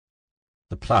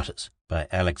The Plotters by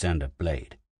Alexander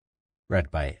Blade. Read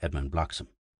by Edmond.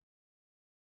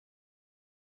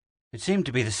 It seemed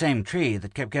to be the same tree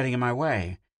that kept getting in my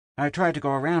way. I tried to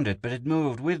go around it, but it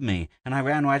moved with me, and I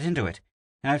ran right into it.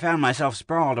 And I found myself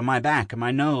sprawled on my back, and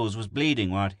my nose was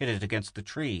bleeding while it hit it against the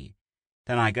tree.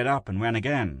 Then I got up and ran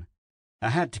again. I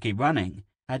had to keep running.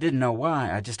 I didn't know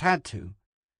why, I just had to.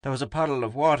 There was a puddle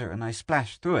of water, and I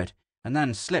splashed through it, and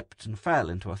then slipped and fell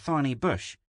into a thorny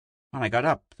bush. When I got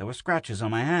up, there were scratches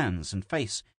on my hands and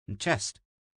face and chest.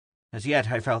 As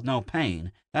yet I felt no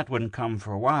pain. That wouldn't come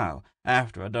for a while,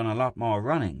 after I'd done a lot more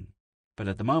running. But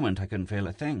at the moment I couldn't feel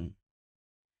a thing.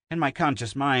 In my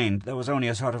conscious mind there was only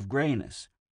a sort of greyness.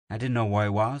 I didn't know where I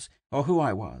was, or who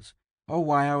I was, or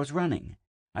why I was running.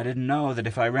 I didn't know that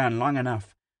if I ran long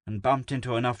enough, and bumped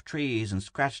into enough trees and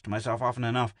scratched myself often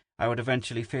enough, I would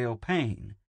eventually feel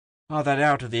pain. Or that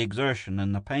out of the exertion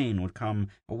and the pain would come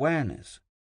awareness.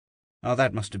 All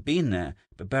that must have been there,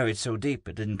 but buried so deep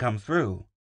it didn't come through.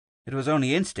 It was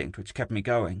only instinct which kept me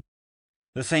going.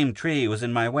 The same tree was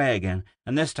in my way again,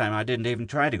 and this time I didn't even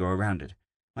try to go around it.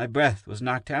 My breath was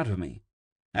knocked out of me.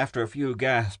 After a few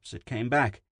gasps it came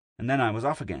back, and then I was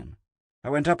off again.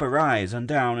 I went up a rise and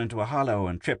down into a hollow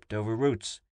and tripped over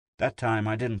roots. That time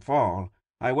I didn't fall.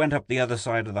 I went up the other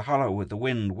side of the hollow with the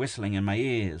wind whistling in my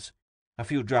ears. A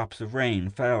few drops of rain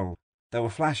fell. There were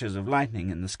flashes of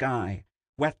lightning in the sky.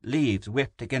 Wet leaves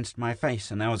whipped against my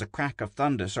face, and there was a crack of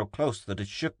thunder so close that it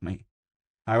shook me.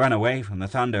 I ran away from the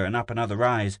thunder and up another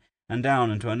rise, and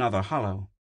down into another hollow.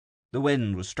 The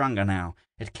wind was stronger now.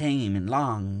 It came in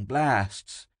long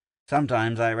blasts.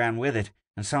 Sometimes I ran with it,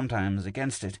 and sometimes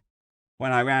against it.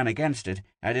 When I ran against it,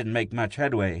 I didn't make much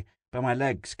headway, but my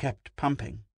legs kept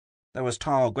pumping. There was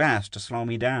tall grass to slow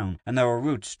me down, and there were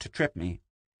roots to trip me.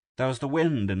 There was the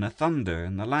wind and the thunder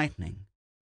and the lightning,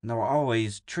 and there were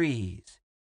always trees.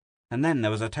 And then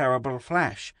there was a terrible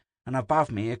flash, and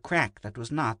above me a crack that was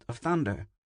not of thunder.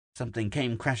 Something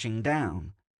came crashing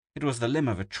down. It was the limb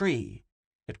of a tree.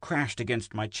 It crashed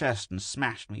against my chest and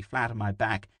smashed me flat on my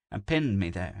back and pinned me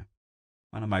there.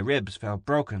 One of my ribs fell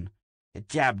broken. It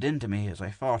jabbed into me as I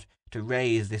fought to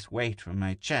raise this weight from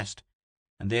my chest,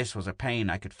 and this was a pain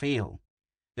I could feel.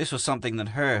 This was something that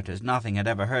hurt as nothing had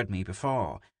ever hurt me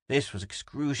before. This was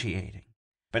excruciating.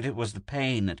 But it was the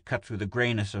pain that cut through the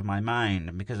greyness of my mind,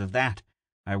 and because of that,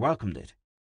 I welcomed it.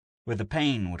 With the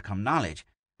pain would come knowledge.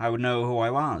 I would know who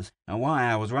I was, and why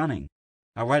I was running.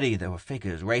 Already there were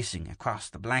figures racing across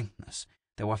the blankness.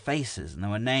 There were faces, and there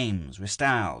were names: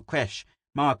 Ristal, Krish,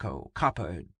 Marko,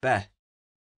 Copper, Beth.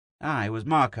 I was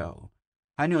Marko.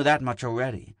 I knew that much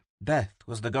already. Beth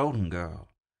was the golden girl.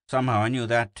 Somehow I knew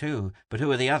that too, but who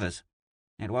were the others?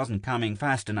 It wasn't coming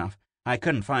fast enough. I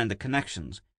couldn't find the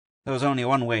connections. There was only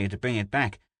one way to bring it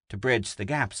back, to bridge the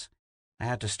gaps. I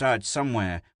had to start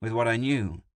somewhere with what I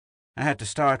knew. I had to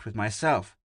start with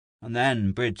myself, and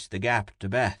then bridge the gap to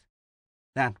Beth.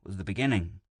 That was the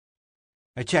beginning.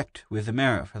 I checked with the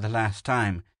mirror for the last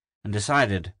time, and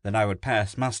decided that I would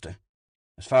pass muster.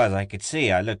 As far as I could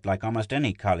see, I looked like almost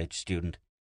any college student.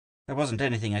 There wasn't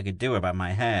anything I could do about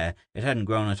my hair. It hadn't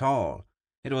grown at all.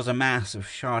 It was a mass of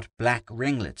short black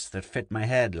ringlets that fit my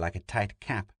head like a tight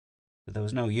cap. But there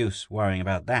was no use worrying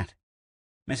about that.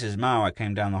 Mrs. Mauer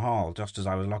came down the hall just as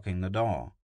I was locking the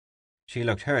door. She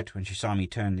looked hurt when she saw me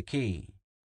turn the key.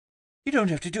 "You don't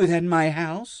have to do that in my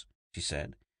house," she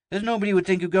said. "There's nobody who would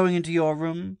think of going into your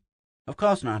room." "Of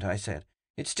course not," I said.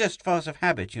 "It's just force of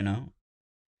habit, you know."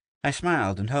 I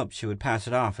smiled and hoped she would pass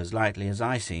it off as lightly as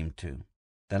I seemed to.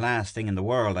 The last thing in the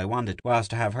world I wanted was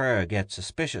to have her get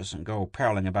suspicious and go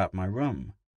prowling about my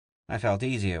room. I felt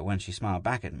easier when she smiled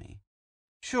back at me.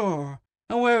 "Sure.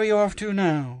 And where are you off to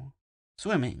now?"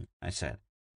 "Swimming," I said.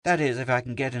 "That is, if I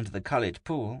can get into the college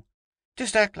pool."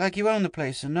 "Just act like you own the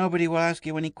place and nobody will ask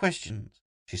you any questions,"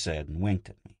 she said and winked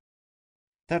at me.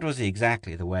 That was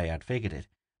exactly the way I'd figured it,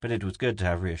 but it was good to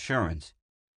have reassurance.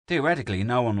 Theoretically,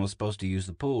 no one was supposed to use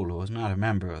the pool who was not a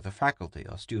member of the faculty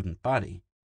or student body.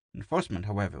 Enforcement,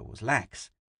 however, was lax,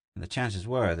 and the chances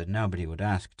were that nobody would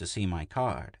ask to see my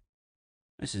card.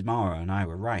 Mrs. Mauer and I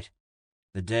were right.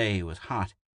 The day was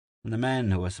hot, and the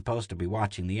men who were supposed to be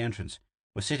watching the entrance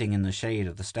were sitting in the shade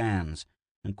of the stands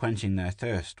and quenching their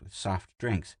thirst with soft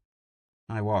drinks.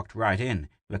 I walked right in,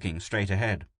 looking straight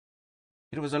ahead.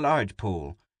 It was a large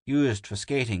pool, used for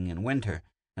skating in winter,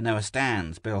 and there were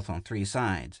stands built on 3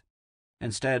 sides.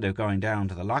 Instead of going down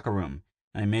to the locker room,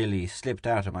 I merely slipped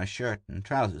out of my shirt and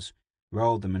trousers,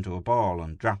 rolled them into a ball,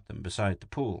 and dropped them beside the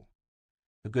pool.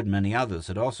 A good many others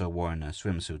had also worn their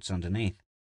swimsuits underneath.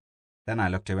 Then I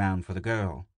looked around for the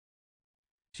girl.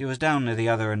 She was down near the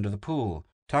other end of the pool,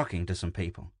 talking to some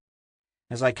people.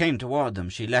 As I came toward them,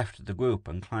 she left the group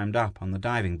and climbed up on the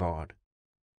diving board.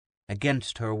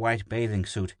 Against her white bathing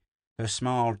suit, her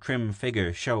small, trim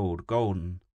figure showed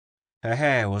golden. Her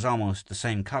hair was almost the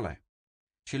same color.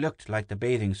 She looked like the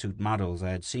bathing suit models I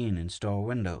had seen in store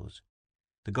windows.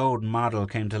 The golden model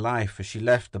came to life as she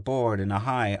left the board in a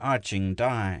high, arching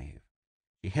dive.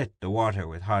 She hit the water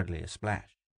with hardly a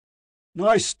splash.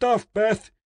 "Nice stuff, Beth,"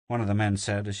 one of the men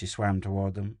said as she swam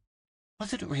toward them.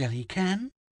 "Was it really,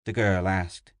 Ken?" the girl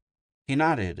asked. He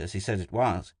nodded as he said it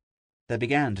was. They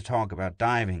began to talk about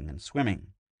diving and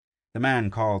swimming. The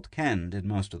man called Ken did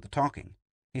most of the talking.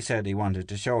 He said he wanted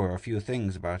to show her a few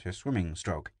things about her swimming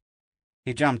stroke.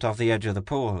 He jumped off the edge of the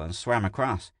pool and swam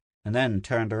across, and then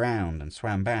turned around and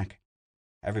swam back.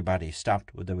 Everybody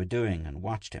stopped what they were doing and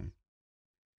watched him.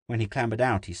 When he clambered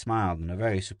out, he smiled in a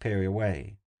very superior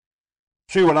way.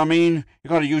 "See what I mean? You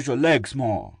gotta use your legs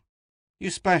more." "You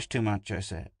splash too much," I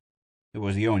said. It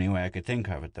was the only way I could think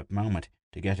of at the moment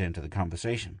to get into the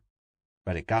conversation.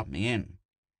 But it got me in.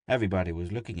 Everybody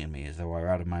was looking at me as though I were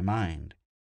out of my mind.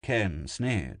 Ken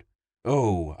sneered.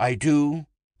 "Oh, I do?"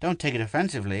 "Don't take it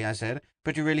offensively," I said,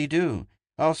 "but you really do.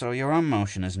 Also, your arm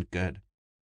motion isn't good."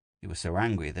 He was so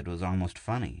angry that it was almost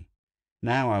funny.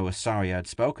 Now I was sorry I'd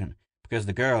spoken, because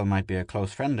the girl might be a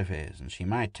close friend of his, and she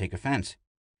might take offense.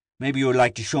 "Maybe you would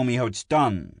like to show me how it's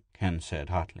done," Ken said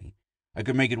hotly. "I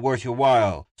could make it worth your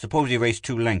while. Suppose you race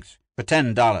 2 lengths for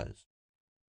 $10.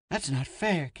 "That's not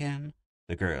fair, Ken,"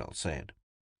 the girl said.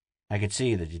 I could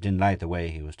see that he didn't like the way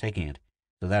he was taking it,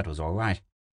 so that was all right.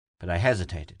 But I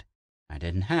hesitated. I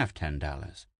didn't have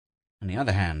 $10. On the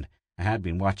other hand, I had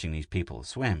been watching these people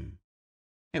swim.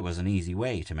 It was an easy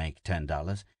way to make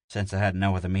 $10, since I had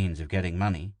no other means of getting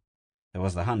money. There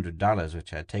was the $100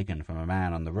 which I had taken from a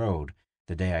man on the road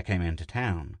the day I came into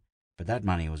town, but that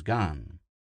money was gone.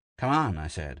 "Come on," I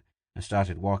said, and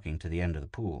started walking to the end of the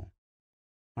pool.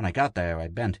 When I got there, I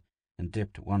bent and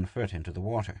dipped one foot into the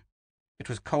water. It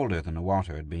was colder than the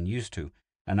water I'd been used to,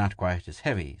 and not quite as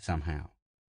heavy, somehow.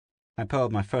 I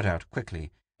pulled my foot out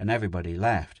quickly, and everybody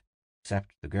laughed,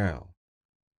 except the girl.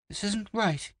 "This isn't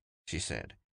right," she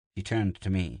said. She turned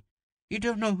to me. "You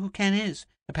don't know who Ken is,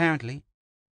 apparently."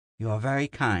 "You are very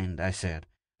kind," I said.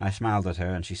 I smiled at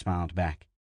her, and she smiled back.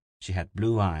 She had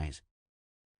blue eyes.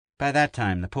 By that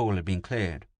time, the pool had been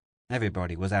cleared.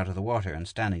 Everybody was out of the water and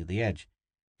standing at the edge.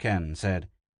 Ken said,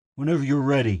 "Whenever you're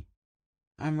ready."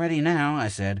 "I'm ready now," I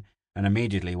said, and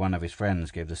immediately one of his friends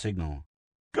gave the signal.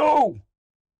 "Go!"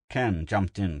 Ken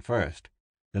jumped in first.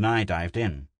 Then I dived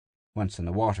in. Once in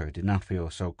the water, it did not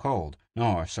feel so cold,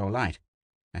 nor so light.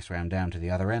 I swam down to the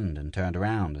other end and turned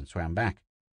around and swam back.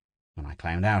 When I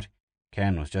climbed out,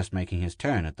 Ken was just making his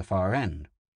turn at the far end.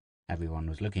 Everyone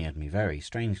was looking at me very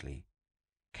strangely.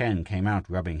 Ken came out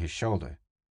rubbing his shoulder.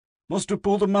 "Must have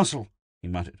pulled a muscle," he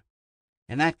muttered.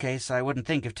 "In that case, I wouldn't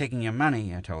think of taking your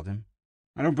money," I told him.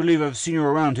 "I don't believe I've seen you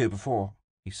around here before,"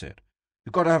 he said.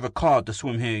 "You've got to have a card to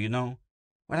swim here, you know."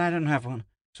 "Well, I don't have one,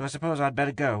 so I suppose I'd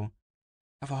better go."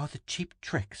 "Of all the cheap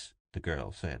tricks," the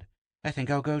girl said. "I think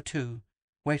I'll go too.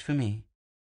 Wait for me."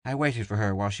 I waited for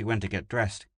her while she went to get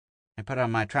dressed. I put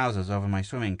on my trousers over my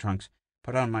swimming trunks,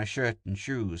 put on my shirt and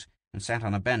shoes, and sat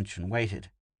on a bench and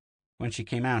waited. When she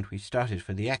came out, we started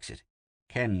for the exit.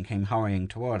 Ken came hurrying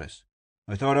toward us.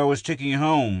 "I thought I was taking you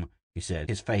home," he said,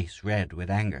 his face red with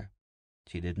anger.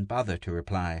 She didn't bother to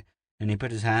reply, and he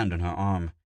put his hand on her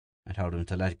arm. I told him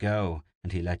to let go,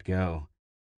 and he let go.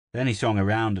 Then he swung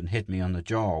around and hit me on the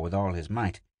jaw with all his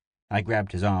might. I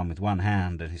grabbed his arm with one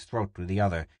hand and his throat with the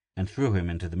other, and threw him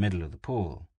into the middle of the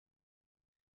pool.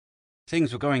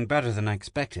 Things were going better than I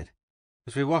expected.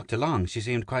 As we walked along, she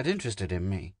seemed quite interested in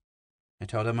me. I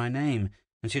told her my name,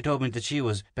 and she told me that she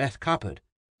was Beth Coppard,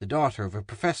 the daughter of a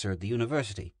professor at the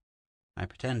university. I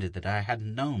pretended that I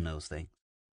hadn't known those things.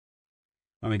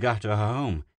 When we got to her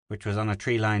home, which was on a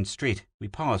tree-lined street, we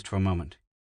paused for a moment.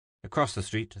 Across the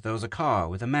street there was a car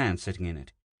with a man sitting in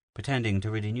it, pretending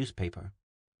to read a newspaper.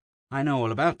 I know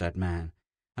all about that man.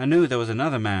 I knew there was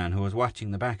another man who was watching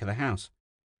the back of the house.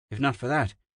 If not for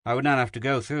that, I would not have to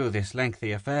go through this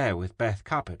lengthy affair with Beth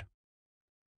Coppard.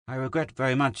 "I regret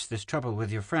very much this trouble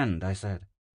with your friend," I said.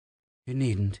 "You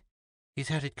needn't. He's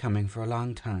had it coming for a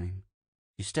long time."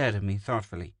 She stared at me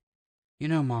thoughtfully. "You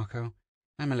know, Marko,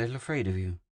 I'm a little afraid of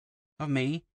you." "Of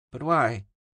me? But why?"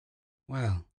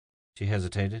 "Well," she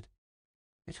hesitated.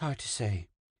 "It's hard to say,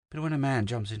 but when a man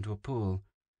jumps into a pool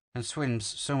and swims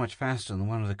so much faster than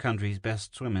one of the country's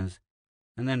best swimmers,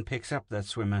 and then picks up that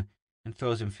swimmer and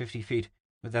throws him 50 feet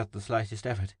without the slightest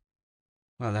effort,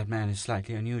 well, that man is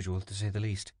slightly unusual, to say the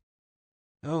least."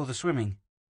 "Oh, the swimming.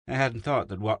 I hadn't thought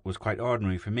that what was quite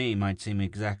ordinary for me might seem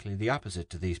exactly the opposite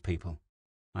to these people."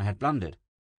 I had blundered,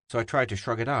 so I tried to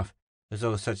shrug it off, as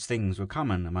though such things were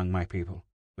common among my people,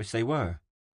 which they were.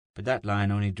 But that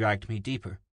line only dragged me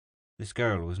deeper. This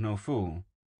girl was no fool.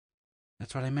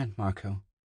 That's what I meant, Marko.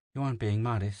 You aren't being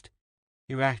modest.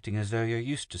 You're acting as though you're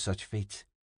used to such feats,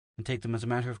 and take them as a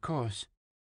matter of course.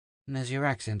 And as your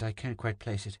accent, I can't quite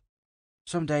place it.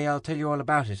 Some day I'll tell you all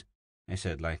about it, I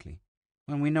said lightly,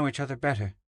 when we know each other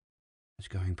better. It's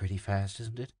going pretty fast,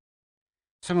 isn't it?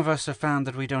 Some of us have found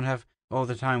that we don't have all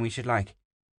the time we should like.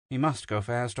 We must go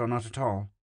fast or not at all.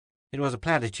 It was a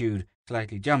platitude,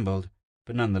 slightly jumbled,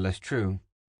 but none the less true.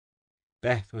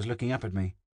 Beth was looking up at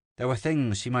me. There were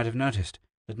things she might have noticed,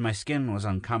 that my skin was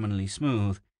uncommonly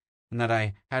smooth, and that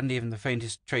I hadn't even the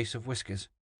faintest trace of whiskers.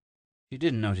 She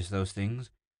didn't notice those things.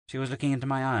 She was looking into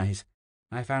my eyes.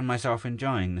 I found myself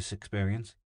enjoying this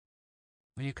experience.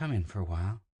 Will you come in for a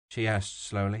while? She asked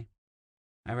slowly.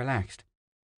 I relaxed.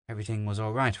 Everything was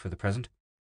all right for the present.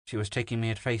 She was taking me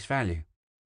at face value.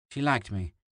 She liked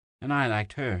me, and I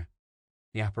liked her.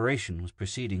 The operation was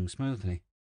proceeding smoothly.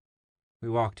 We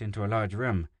walked into a large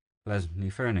room, pleasantly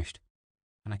furnished.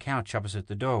 On a couch opposite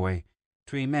the doorway,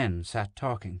 3 men sat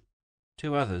talking.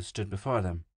 2 others stood before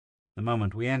them. The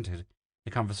moment we entered,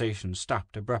 the conversation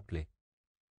stopped abruptly.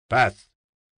 "Beth,"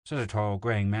 said a tall,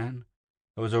 greying man,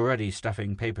 who was already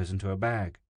stuffing papers into a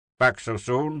bag. "Back so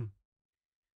soon?"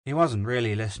 He wasn't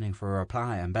really listening for a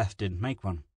reply, and Beth didn't make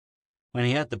one. When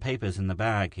he had the papers in the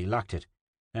bag, he locked it,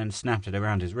 then snapped it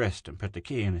around his wrist and put the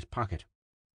key in his pocket.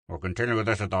 "We'll continue with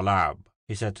this at the lab,"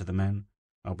 he said to the men.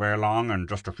 "I'll be along in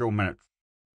just a few minutes."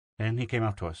 Then he came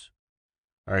up to us.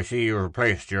 "I see you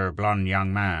replaced your blond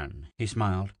young man," he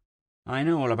smiled. I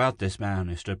knew all about this man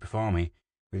who stood before me,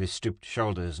 with his stooped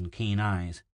shoulders and keen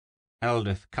eyes.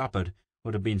 Eldith Coppard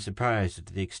would have been surprised at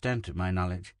the extent of my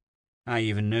knowledge. I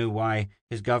even knew why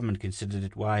his government considered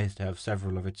it wise to have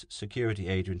several of its security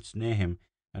agents near him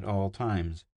at all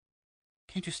times.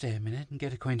 "Can't you stay a minute and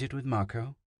get acquainted with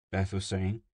Marko?" Beth was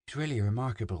saying. "He's really a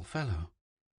remarkable fellow.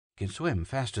 He can swim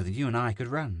faster than you and I could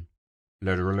run."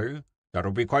 "Literally?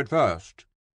 That'll be quite fast."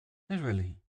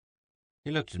 "Literally."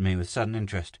 He looked at me with sudden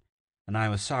interest, and I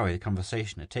was sorry the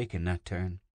conversation had taken that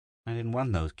turn. I didn't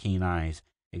want those keen eyes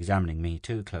examining me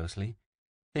too closely.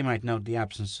 They might note the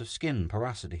absence of skin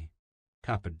porosity.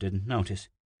 Coppard didn't notice,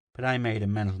 but I made a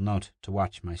mental note to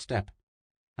watch my step,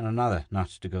 and another not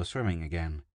to go swimming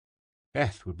again.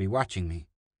 Beth would be watching me,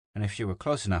 and if she were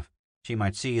close enough, she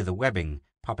might see the webbing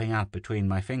popping out between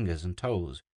my fingers and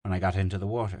toes when I got into the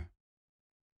water.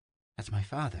 "That's my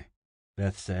father,"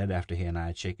 Beth said after he and I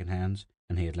had shaken hands,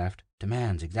 and he had left.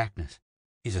 "Demands exactness.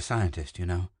 He's a scientist, you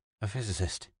know, a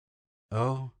physicist."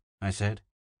 "Oh," I said,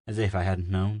 as if I hadn't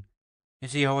known.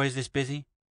 "Is he always this busy?"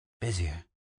 "Busier.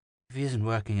 If he isn't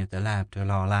working at the lab till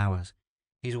all hours,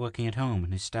 he's working at home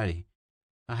in his study,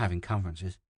 or having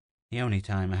conferences. The only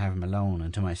time I have him alone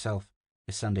and to myself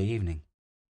is Sunday evening."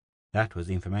 That was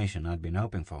the information I'd been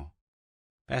hoping for.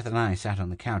 Beth and I sat on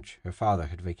the couch her father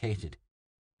had vacated.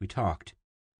 We talked.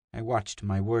 I watched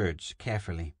my words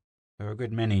carefully. There were a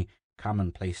good many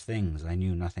commonplace things I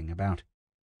knew nothing about,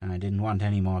 and I didn't want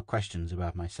any more questions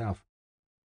about myself.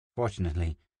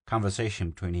 Fortunately,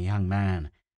 conversation between a young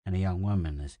man and a young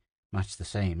woman is much the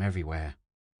same everywhere.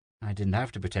 I didn't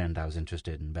have to pretend I was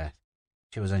interested in Beth.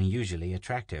 She was unusually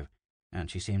attractive,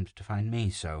 and she seemed to find me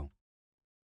so.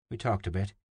 We talked a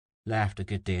bit, laughed a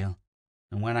good deal,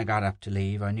 and when I got up to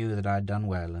leave I knew that I'd done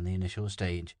well in the initial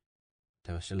stage.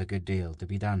 There was still a good deal to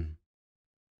be done.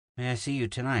 "May I see you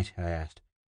tonight?" I asked.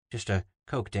 "Just a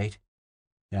coke date."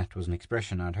 That was an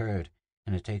expression I'd heard,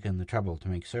 and had taken the trouble to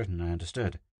make certain I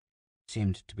understood. It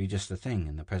seemed to be just the thing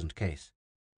in the present case.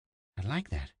 "I'd like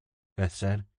that," Beth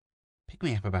said. "Pick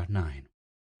me up about 9.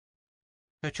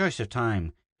 Her choice of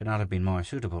time could not have been more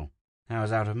suitable. I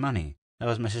was out of money. There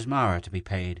was Mrs. Mara to be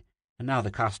paid, and now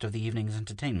the cost of the evening's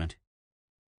entertainment.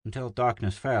 Until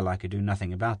darkness fell, I could do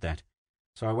nothing about that,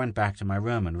 so I went back to my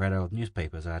room and read old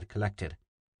newspapers I had collected.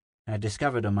 I had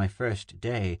discovered on my first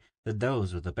day that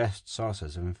those were the best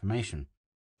sources of information,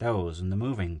 those and the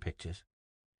moving pictures.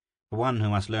 For one who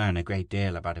must learn a great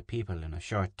deal about a people in a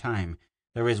short time,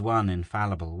 there is one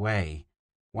infallible way.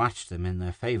 Watch them in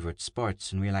their favourite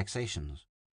sports and relaxations.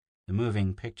 The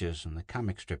moving pictures and the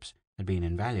comic strips had been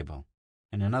invaluable.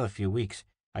 In another few weeks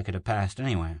I could have passed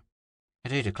anywhere.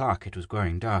 At 8 o'clock it was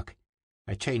growing dark.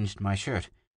 I changed my shirt,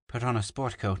 put on a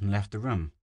sport coat and left the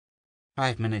room.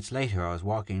 5 minutes later I was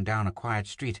walking down a quiet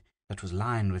street that was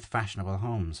lined with fashionable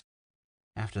homes.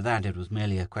 After that it was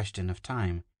merely a question of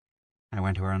time. I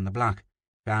went around the block,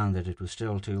 found that it was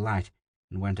still too light,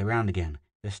 and went around again,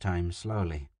 this time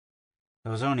slowly.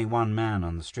 There was only one man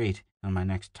on the street on my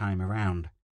next time around.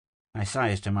 I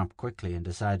sized him up quickly and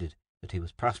decided that he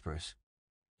was prosperous.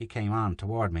 He came on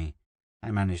toward me.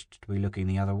 I managed to be looking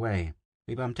the other way.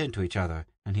 We bumped into each other,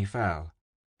 and he fell.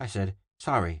 I said,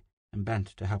 "Sorry," and bent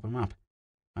to help him up.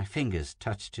 My fingers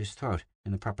touched his throat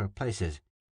in the proper places,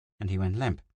 and he went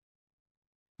limp.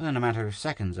 Within a matter of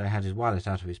seconds I had his wallet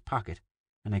out of his pocket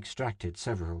and extracted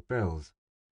several bills.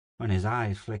 When his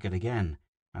eyes flickered again,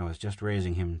 I was just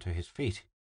raising him to his feet.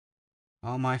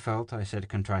 "All my fault," I said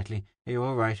contritely. "Are you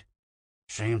all right?"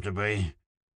 Seemed to be.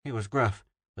 He was gruff,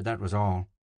 but that was all.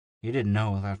 He didn't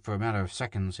know that for a matter of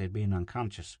seconds he had been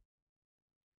unconscious.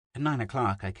 At 9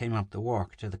 o'clock I came up the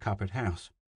walk to the coppered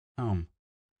house, home.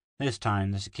 This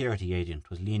time the security agent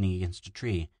was leaning against a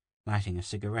tree, lighting a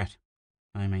cigarette.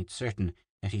 I made certain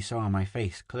that he saw my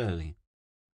face clearly.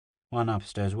 One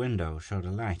upstairs window showed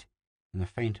a light, and the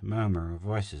faint murmur of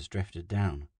voices drifted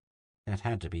down. That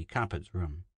had to be Coppett's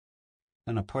room.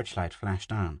 Then a porch light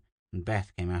flashed on, and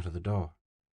Beth came out of the door.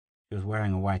 She was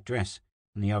wearing a white dress,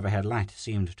 and the overhead light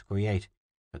seemed to create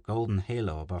a golden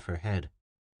halo above her head.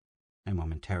 I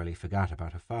momentarily forgot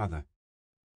about her father.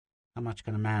 How much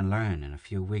can a man learn in a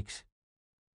few weeks?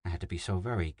 I had to be so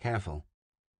very careful.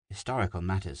 Historical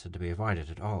matters had to be avoided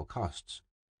at all costs.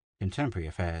 Contemporary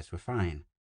affairs were fine.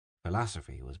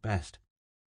 Philosophy was best.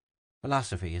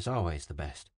 Philosophy is always the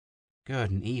best. Good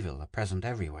and evil are present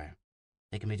everywhere.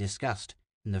 They can be discussed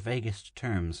in the vaguest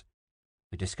terms.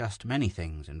 We discussed many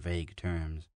things in vague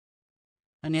terms.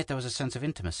 And yet there was a sense of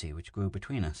intimacy which grew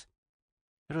between us.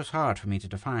 It was hard for me to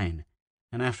define,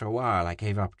 and after a while I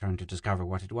gave up trying to discover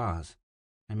what it was.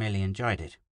 I merely enjoyed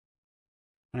it.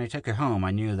 When I took her home,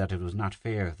 I knew that it was not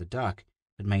fear of the dark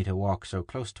that made her walk so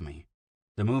close to me.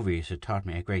 The movies had taught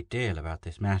me a great deal about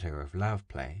this matter of love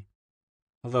play.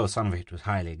 Although some of it was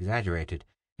highly exaggerated,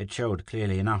 it showed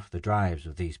clearly enough the drives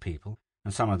of these people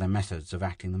and some of their methods of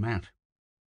acting them out.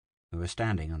 We were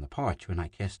standing on the porch when I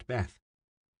kissed Beth.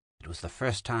 It was the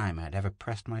first time I had ever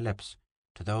pressed my lips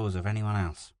to those of anyone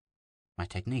else. My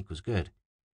technique was good.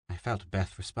 I felt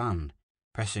Beth respond,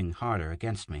 pressing harder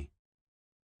against me.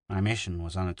 My mission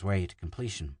was on its way to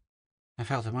completion. I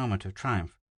felt a moment of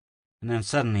triumph, and then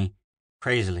suddenly,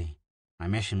 crazily, my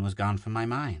mission was gone from my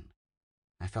mind.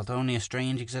 I felt only a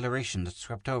strange exhilaration that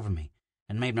swept over me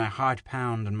and made my heart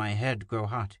pound and my head grow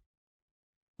hot.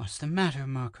 "What's the matter,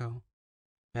 Marko?"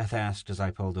 Beth asked as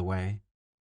I pulled away.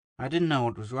 I didn't know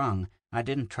what was wrong. I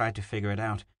didn't try to figure it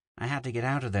out. I had to get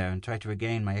out of there and try to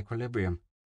regain my equilibrium.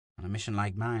 On a mission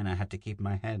like mine, I had to keep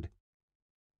my head.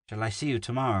 "Shall I see you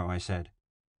tomorrow?" I said.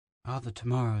 "All the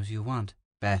tomorrows you want,"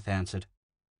 Beth answered.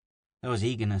 There was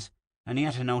eagerness, and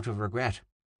yet a note of regret.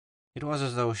 It was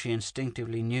as though she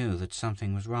instinctively knew that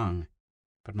something was wrong.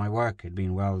 But my work had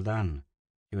been well done.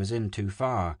 She was in too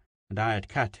far, and I had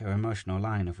cut her emotional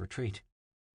line of retreat.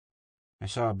 I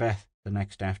saw Beth the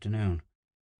next afternoon,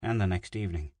 and the next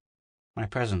evening. My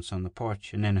presence on the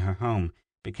porch and in her home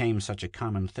became such a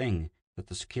common thing that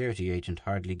the security agent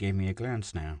hardly gave me a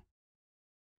glance now.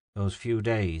 Those few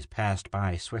days passed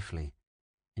by swiftly,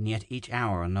 and yet each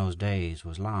hour in those days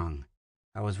was long.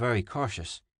 I was very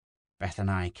cautious. Beth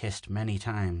and I kissed many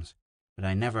times, but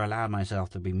I never allowed myself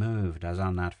to be moved as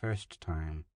on that first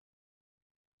time.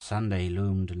 Sunday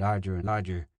loomed larger and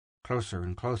larger, closer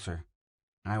and closer.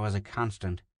 I was a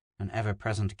constant and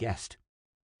ever-present guest.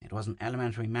 It was an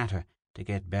elementary matter to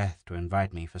get Beth to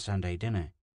invite me for Sunday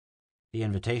dinner. The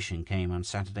invitation came on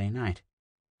Saturday night,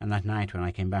 and that night when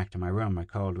I came back to my room I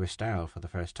called Ristal for the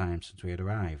first time since we had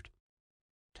arrived.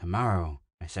 "Tomorrow,"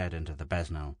 I said into the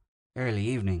Besnell. "Early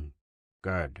evening."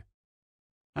 Good.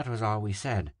 That was all we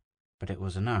said, but it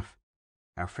was enough.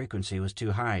 Our frequency was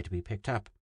too high to be picked up.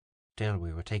 Still,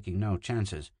 we were taking no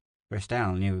chances.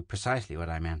 Ristal knew precisely what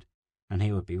I meant, and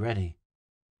he would be ready.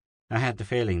 I had the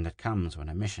feeling that comes when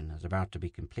a mission is about to be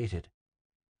completed.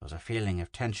 It was a feeling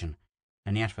of tension,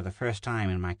 and yet for the first time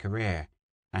in my career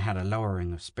I had a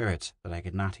lowering of spirits that I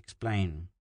could not explain.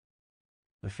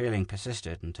 The feeling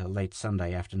persisted until late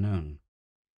Sunday afternoon.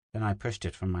 Then I pushed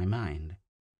it from my mind.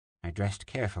 I dressed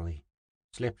carefully,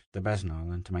 slipped the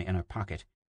Besnol into my inner pocket,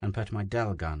 and put my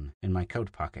Dell gun in my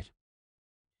coat pocket.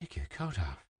 "Take your coat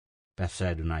off," Beth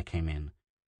said when I came in.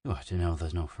 "You ought to know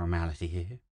there's no formality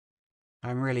here."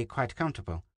 "I'm really quite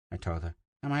comfortable," I told her.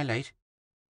 "Am I late?"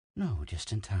 "No,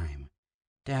 just in time.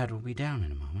 Dad will be down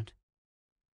in a moment."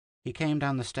 He came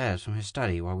down the stairs from his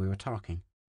study while we were talking.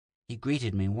 He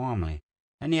greeted me warmly,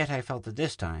 and yet I felt that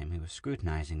this time he was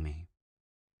scrutinizing me.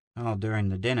 All during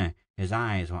the dinner his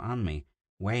eyes were on me,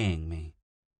 weighing me.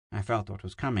 I felt what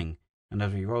was coming, and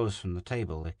as we rose from the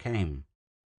table it came.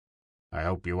 "I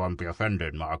hope you won't be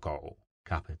offended, Marko,"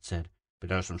 Capet said, "but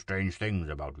there's some strange things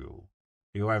about you.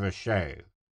 Do you ever shave?"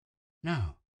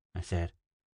 "No." I said.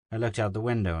 I looked out the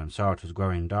window and saw it was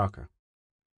growing darker.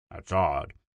 That's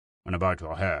odd. And about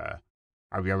your hair,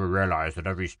 have you ever realized that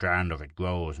every strand of it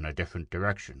grows in a different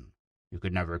direction? You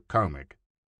could never comb it.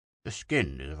 The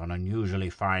skin is of an unusually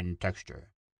fine texture,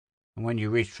 and when you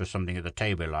reached for something at the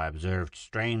table I observed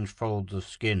strange folds of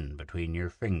skin between your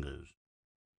fingers.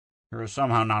 You're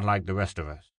somehow not like the rest of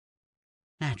us.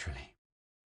 Naturally,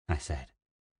 I said,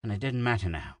 and it didn't matter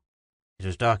now. It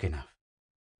was dark enough.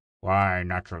 Why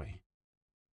naturally?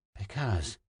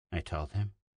 Because, I told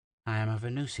him, I am a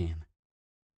Venusian.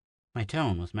 My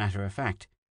tone was matter-of-fact,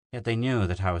 yet they knew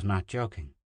that I was not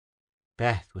joking.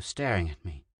 Beth was staring at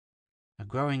me, a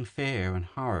growing fear and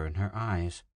horror in her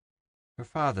eyes. Her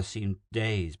father seemed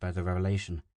dazed by the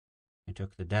revelation. I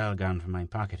took the Dell gun from my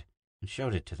pocket and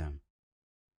showed it to them.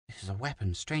 This is a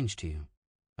weapon strange to you,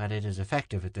 but it is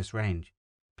effective at this range.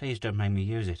 Please don't make me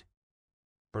use it.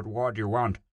 But what do you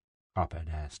want? Hopper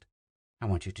asked. I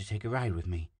want you to take a ride with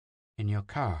me, in your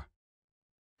car.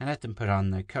 I let them put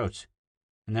on their coats,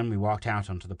 and then we walked out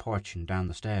onto the porch and down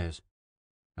the stairs.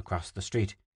 Across the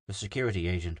street, the security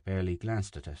agent barely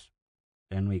glanced at us.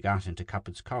 Then we got into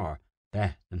Cupboard's car,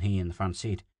 Beth and he in the front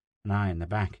seat, and I in the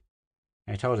back.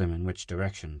 I told him in which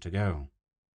direction to go.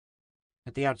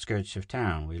 At the outskirts of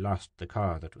town, we lost the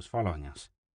car that was following us.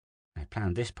 I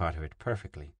planned this part of it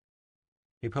perfectly.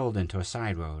 We pulled into a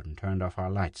side road and turned off our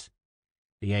lights.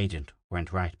 The agent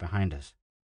went right behind us.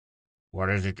 What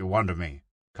is it you want of me?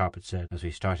 Coppett said as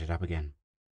we started up again.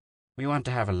 We want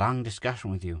to have a long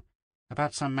discussion with you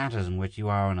about some matters in which you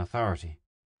are an authority.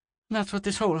 And that's what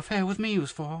this whole affair with me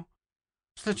was for,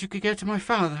 so that you could get to my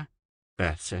father,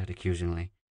 Beth said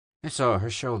accusingly. I saw her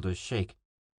shoulders shake.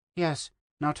 Yes,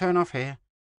 now turn off here.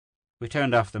 We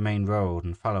turned off the main road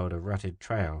and followed a rutted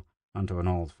trail onto an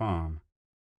old farm.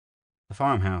 The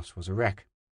farmhouse was a wreck,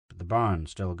 but the barn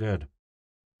still good.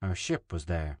 Our ship was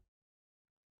there.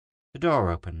 The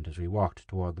door opened as we walked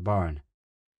toward the barn.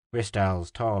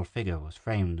 Ristall's tall figure was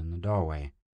framed in the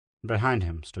doorway, and behind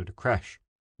him stood Kresh,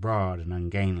 broad and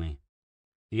ungainly.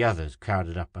 The others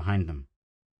crowded up behind them.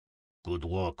 Good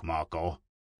work, Marko,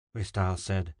 Ristall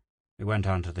said. We went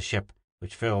onto the ship,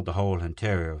 which filled the whole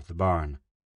interior of the barn.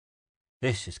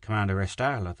 This is Commander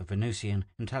Ristall of the Venusian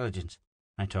Intelligence,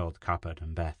 I told Coppett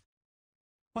and Beth.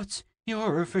 What's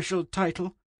your official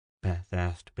title? Beth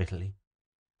asked bitterly.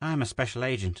 I am a special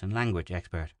agent and language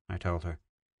expert, I told her.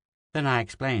 Then I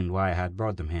explained why I had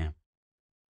brought them here.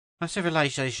 Our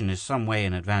civilization is some way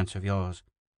in advance of yours.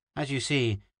 As you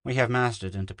see, we have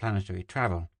mastered interplanetary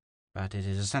travel, but it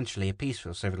is essentially a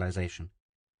peaceful civilization.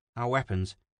 Our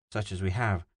weapons, such as we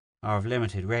have, are of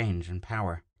limited range and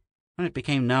power. When it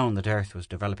became known that Earth was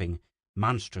developing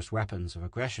monstrous weapons of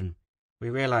aggression, we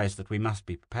realized that we must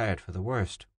be prepared for the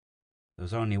worst. There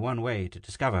was only one way to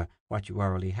discover what you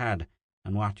already had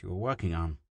and what you were working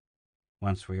on.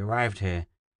 Once we arrived here,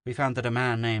 we found that a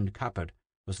man named Coppett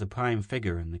was the prime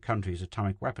figure in the country's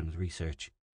atomic weapons research.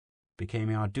 It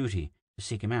became our duty to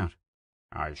seek him out.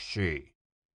 I see,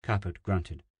 Coppett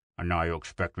grunted. And now you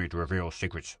expect me to reveal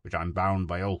secrets which I'm bound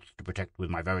by oath to protect with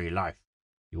my very life.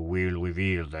 You will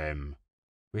reveal them,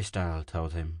 Ristall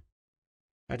told him.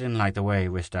 I didn't like the way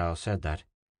Ristall said that.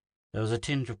 There was a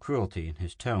tinge of cruelty in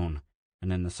his tone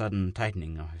and in the sudden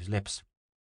tightening of his lips.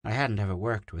 I hadn't ever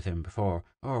worked with him before,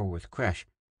 or with Kresh,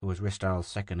 who was Ristall's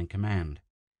second-in-command,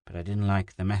 but I didn't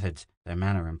like the methods their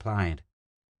manner implied.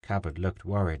 Coppett looked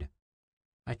worried.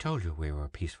 I told you we were a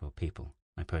peaceful people,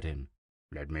 I put in.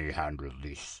 Let me handle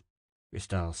this,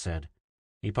 Ristall said.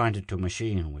 He pointed to a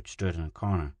machine which stood in a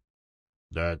corner.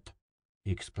 That,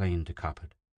 he explained to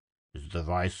Coppett, is the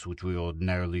device which we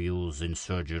ordinarily use in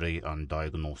surgery and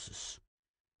diagnosis.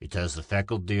 It has the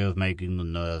faculty of making the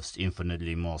nerves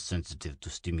infinitely more sensitive to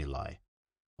stimuli,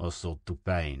 also to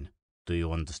pain. Do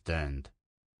you understand?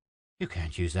 You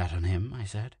can't use that on him, I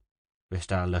said.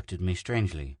 Ristall looked at me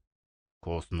strangely. Of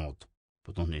course not,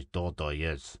 but on his daughter,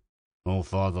 yes. No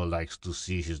father likes to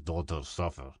see his daughter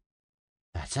suffer.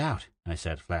 That's out, I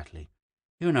said flatly.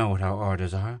 You know what our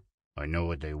orders are. I know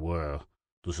what they were.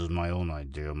 This is my own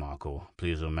idea, Marko.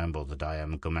 Please remember that I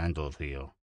am commander here.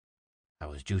 I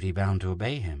was duty-bound to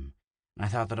obey him, and I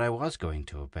thought that I was going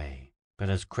to obey. But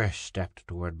as Kresh stepped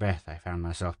toward Beth, I found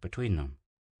myself between them.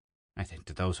 I think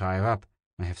that those higher up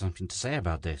may have something to say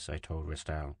about this, I told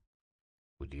Ristall.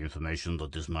 With the information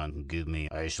that this man can give me,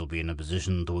 I shall be in a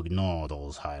position to ignore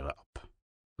those higher up.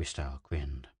 Ristall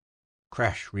grinned.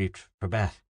 Kresh reached for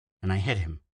Beth, and I hit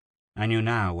him. I knew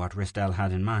now what Ristall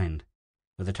had in mind.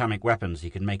 With atomic weapons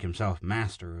he could make himself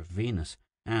master of Venus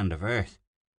and of Earth,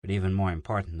 but even more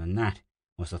important than that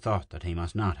was the thought that he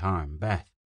must not harm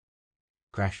Beth.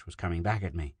 Kresh was coming back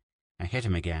at me. I hit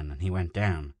him again, and he went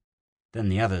down. Then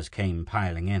the others came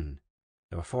piling in.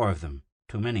 There were 4 of them,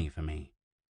 too many for me.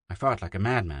 I fought like a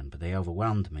madman, but they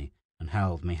overwhelmed me and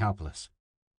held me helpless.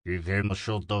 Give him a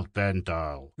shot of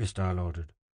pental, Ristal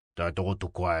ordered. That ought to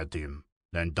quiet him.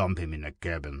 Then dump him in the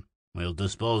cabin. We'll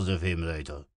dispose of him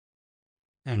later.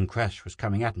 Then Kresh was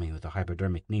coming at me with a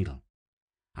hypodermic needle.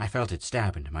 I felt it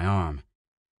stab into my arm.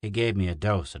 He gave me a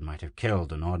dose that might have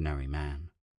killed an ordinary man.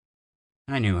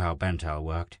 I knew how pental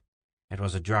worked. It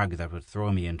was a drug that would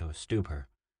throw me into a stupor,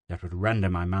 that would render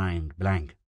my mind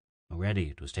blank. Already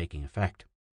it was taking effect.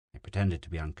 I pretended to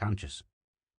be unconscious.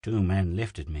 2 men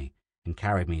lifted me and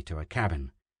carried me to a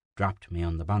cabin, dropped me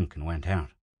on the bunk and went out.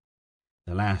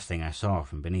 The last thing I saw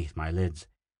from beneath my lids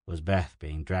was Beth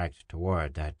being dragged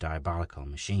toward that diabolical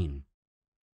machine.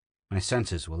 My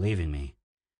senses were leaving me.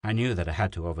 I knew that I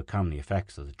had to overcome the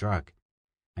effects of the drug.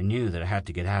 I knew that I had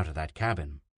to get out of that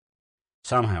cabin.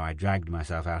 Somehow I dragged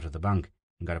myself out of the bunk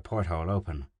and got a porthole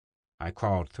open. I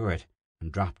crawled through it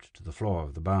and dropped to the floor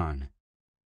of the barn.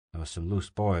 There were some loose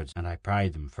boards, and I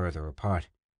pried them further apart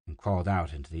and crawled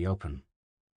out into the open.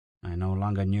 I no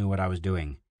longer knew what I was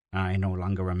doing. I no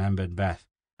longer remembered Beth.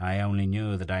 I only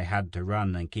knew that I had to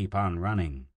run and keep on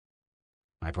running.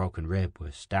 My broken rib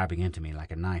was stabbing into me like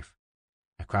a knife.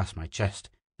 Across my chest,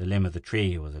 the limb of the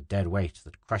tree was a dead weight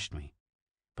that crushed me.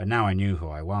 But now I knew who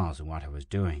I was and what I was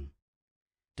doing.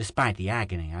 Despite the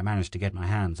agony, I managed to get my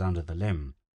hands under the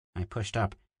limb. I pushed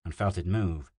up and felt it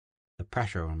move. The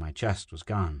pressure on my chest was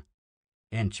gone.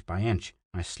 Inch by inch,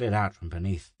 I slid out from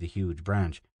beneath the huge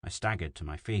branch. I staggered to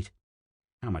my feet.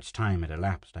 How much time had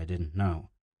elapsed, I didn't know.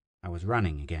 I was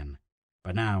running again,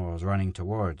 but now I was running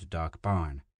towards Dark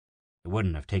Barn. It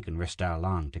wouldn't have taken Ristal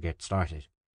long to get started.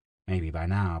 Maybe by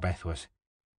now Beth was...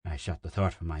 I shut the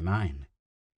thought from my mind.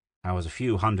 I was a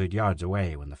few 100 yards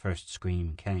away when the first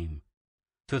scream came.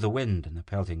 Through the wind and the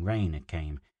pelting rain it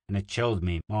came, and it chilled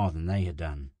me more than they had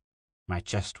done. My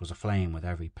chest was aflame with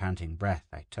every panting breath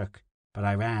I took, but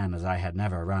I ran as I had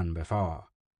never run before.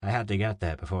 I had to get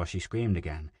there before she screamed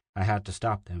again. I had to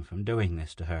stop them from doing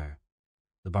this to her.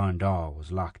 The barn door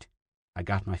was locked. I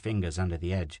got my fingers under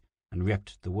the edge and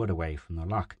ripped the wood away from the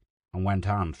lock and went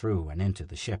on through and into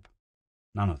the ship.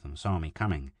 None of them saw me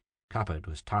coming. Coppard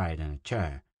was tied in a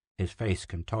chair, his face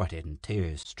contorted and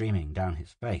tears streaming down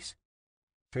his face.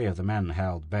 3 of the men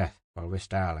held Beth while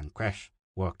Ristal and Kresh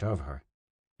walked over her.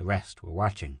 The rest were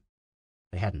watching.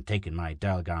 They hadn't taken my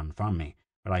Delgon from me,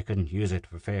 but I couldn't use it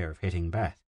for fear of hitting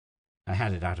Beth. I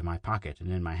had it out of my pocket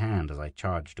and in my hand as I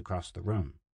charged across the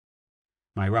room.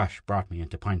 My rush brought me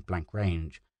into point-blank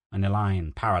range, in a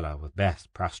line parallel with Beth's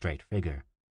prostrate figure.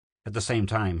 At the same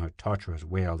time, her torturers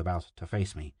wheeled about to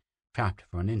face me, trapped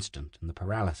for an instant in the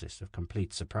paralysis of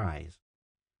complete surprise.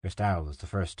 Ristal was the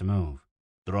first to move.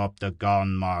 Drop the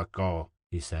gun, Marko,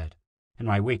 he said. In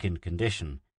my weakened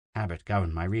condition, habit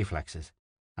governed my reflexes.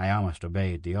 I almost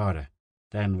obeyed the order.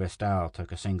 Then Ristal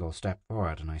took a single step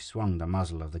forward, and I swung the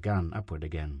muzzle of the gun upward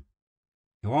again.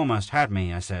 You almost had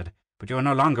me, I said, but you are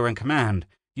no longer in command.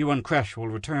 You and Kresh will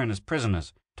return as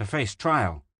prisoners to face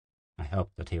trial. I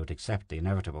hoped that he would accept the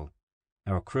inevitable.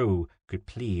 Our crew could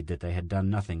plead that they had done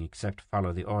nothing except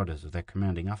follow the orders of their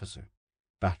commanding officer.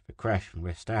 But for Kresh and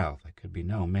Ristal there could be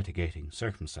no mitigating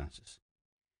circumstances.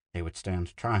 They would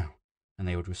stand trial, and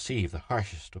they would receive the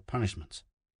harshest of punishments.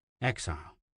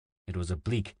 Exile. It was a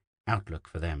bleak outlook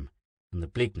for them, and the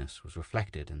bleakness was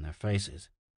reflected in their faces.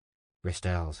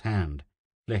 Ristal's hand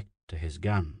flicked to his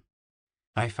gun.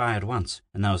 I fired once,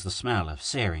 and there was the smell of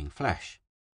searing flesh.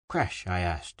 Kresh, I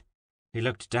asked. He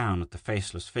looked down at the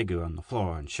faceless figure on the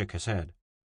floor and shook his head.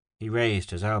 He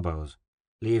raised his elbows,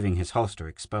 leaving his holster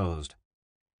exposed.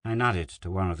 I nodded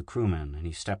to one of the crewmen, and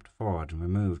he stepped forward and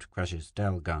removed Kresh's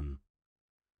Del gun.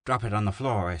 Drop it on the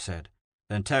floor, I said,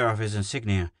 then tear off his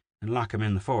insignia and lock him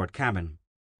in the forward cabin.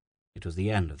 It was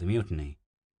the end of the mutiny,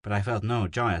 but I felt no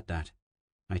joy at that.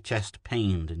 My chest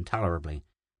pained intolerably,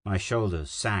 my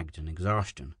shoulders sagged in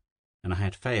exhaustion, and I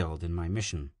had failed in my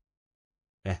mission.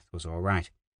 Beth was all right.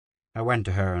 I went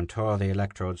to her and tore the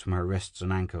electrodes from her wrists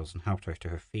and ankles and helped her to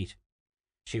her feet.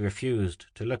 She refused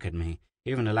to look at me,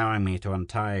 even allowing me to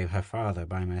untie her father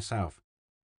by myself.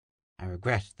 I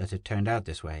regret that it turned out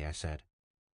this way, I said.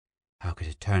 How could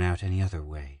it turn out any other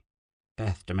way?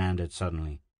 Beth demanded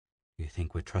suddenly. You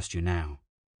think we'd trust you now?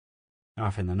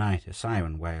 Off in the night, a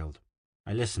siren wailed.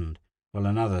 I listened, while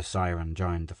another siren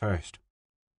joined the first.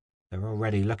 They're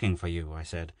already looking for you, I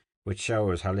said, which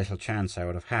shows how little chance I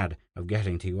would have had of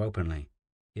getting to you openly.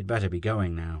 You'd better be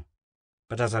going now.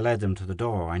 But as I led them to the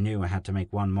door, I knew I had to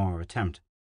make one more attempt.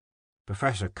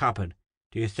 Professor Coppard,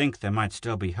 do you think there might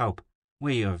still be hope?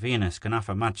 We of Venus can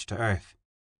offer much to Earth.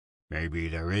 Maybe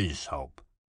there is hope,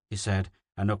 he said,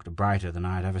 and looked brighter than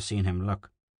I had ever seen him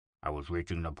look. I was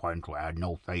reaching the point where I had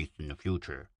no faith in the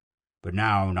future. But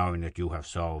now, knowing that you have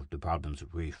solved the problems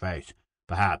that we face,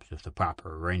 perhaps if the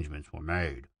proper arrangements were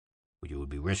made, you would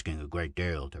be risking a great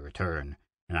deal to return,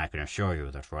 and I can assure you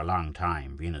that for a long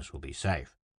time Venus will be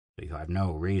safe, so you have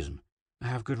no reason. I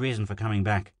have good reason for coming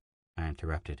back, I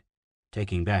interrupted.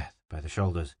 Taking Beth by the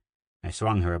shoulders, I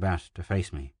swung her about to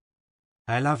face me.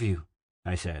 I love you,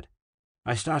 I said.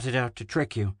 I started out to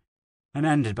trick you, and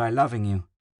ended by loving you.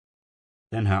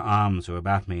 Then her arms were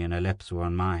about me and her lips were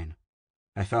on mine.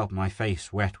 I felt my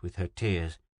face wet with her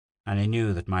tears, and I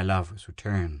knew that my love was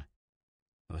returned.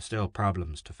 There were still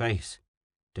problems to face,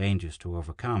 dangers to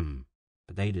overcome,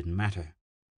 but they didn't matter.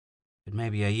 It may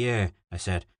be a year, I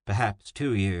said, perhaps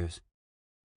 2 years.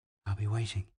 I'll be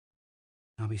waiting.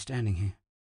 I'll be standing here,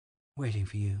 waiting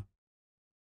for you.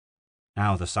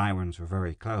 Now the sirens were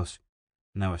very close,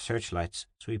 and there were searchlights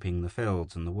sweeping the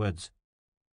fields and the woods.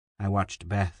 I watched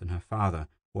Beth and her father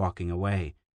walking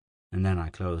away, and then I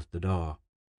closed the door.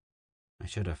 I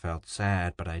should have felt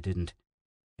sad, but I didn't.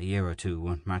 A year or 2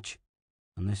 weren't much.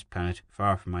 On this planet,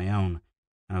 far from my own,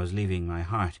 I was leaving my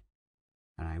heart,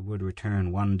 and I would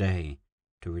return one day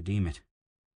to redeem it.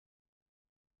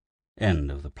 End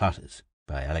of The Plotters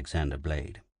by Alexander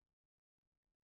Blade.